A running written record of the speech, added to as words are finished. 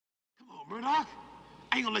Murdock,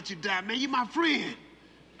 I ain't gonna let you die, man. You my friend.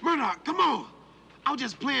 Murdock, come on. I was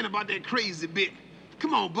just playing about that crazy bit.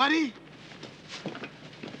 Come on, buddy.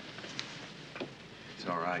 It's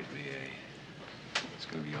all right, V.A. It's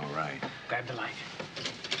gonna be all right. Grab the light.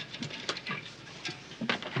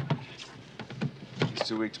 It's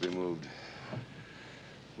too weak to be moved.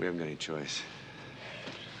 We haven't got any choice.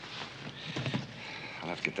 I'll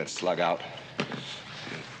have to get that slug out. And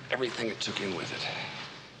everything it took in with it.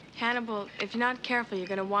 Hannibal, if you're not careful, you're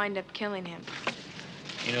gonna wind up killing him.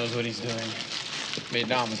 He knows what he's doing.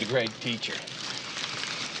 Vietnam was a great teacher.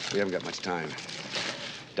 We haven't got much time.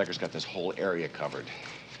 Decker's got this whole area covered.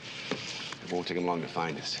 It won't take him long to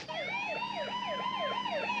find us.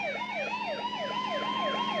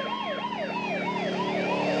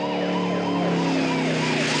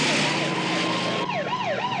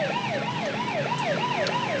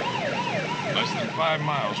 Less than 5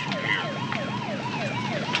 miles from here.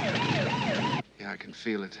 Yeah, I can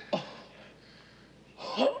feel it.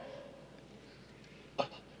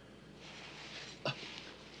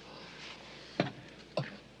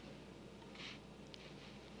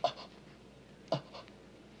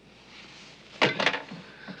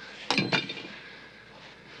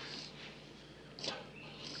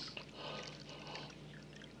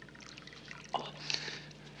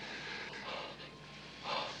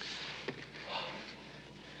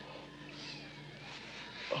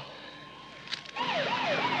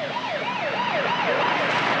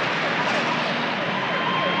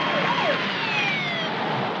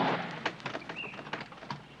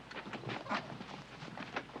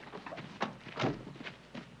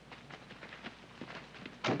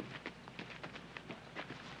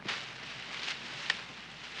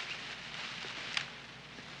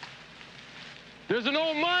 There's an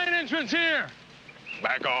old mine entrance here.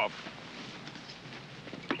 Back off.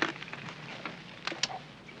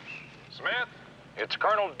 Smith, it's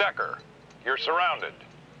Colonel Decker. You're surrounded.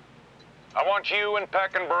 I want you and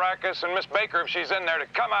Peck and Baracus and Miss Baker, if she's in there, to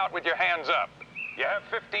come out with your hands up. You have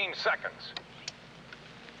 15 seconds.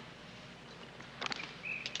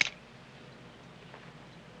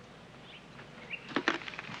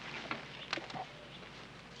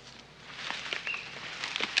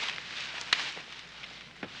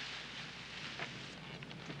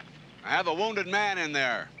 I have a wounded man in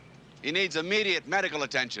there. He needs immediate medical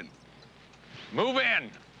attention. Move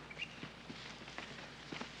in.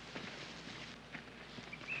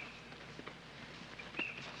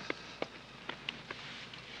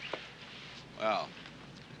 Well,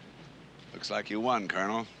 looks like you won,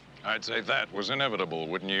 Colonel. I'd say that was inevitable,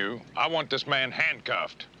 wouldn't you? I want this man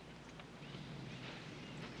handcuffed.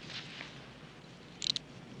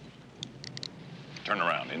 Turn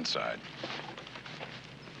around, inside.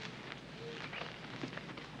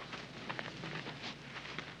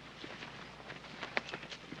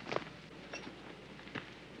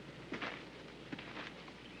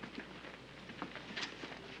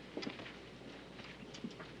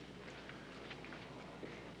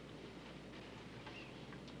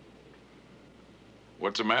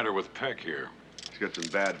 What's the matter with Peck here? He's got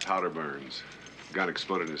some bad powder burns. Gun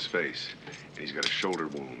exploded in his face. And he's got a shoulder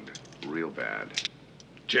wound. Real bad.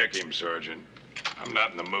 Check him, Sergeant. I'm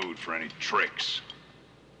not in the mood for any tricks.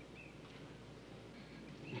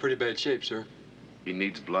 In pretty bad shape, sir. He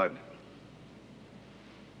needs blood.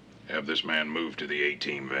 Have this man moved to the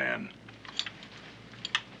A-team van.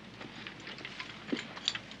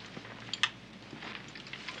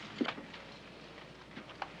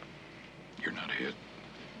 You're not hit.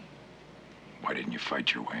 Why didn't you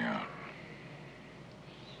fight your way out?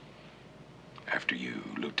 After you,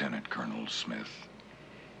 Lieutenant Colonel Smith.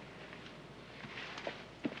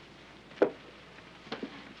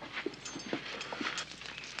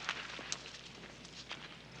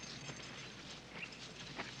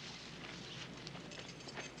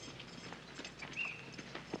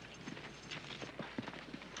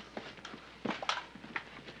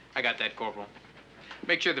 I got that, Corporal.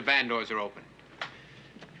 Make sure the van doors are open.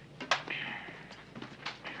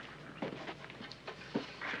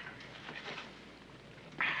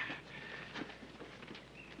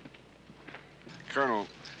 Colonel,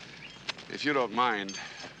 if you don't mind,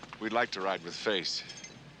 we'd like to ride with Face.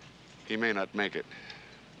 He may not make it.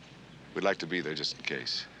 We'd like to be there just in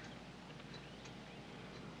case.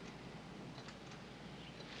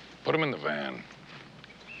 Put him in the van.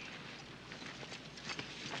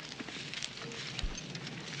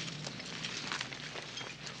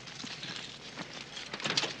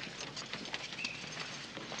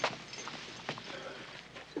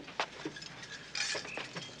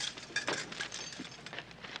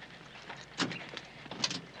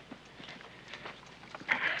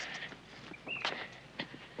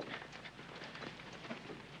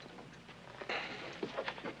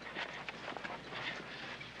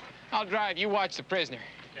 I'll drive. You watch the prisoner.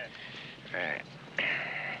 Okay. All right.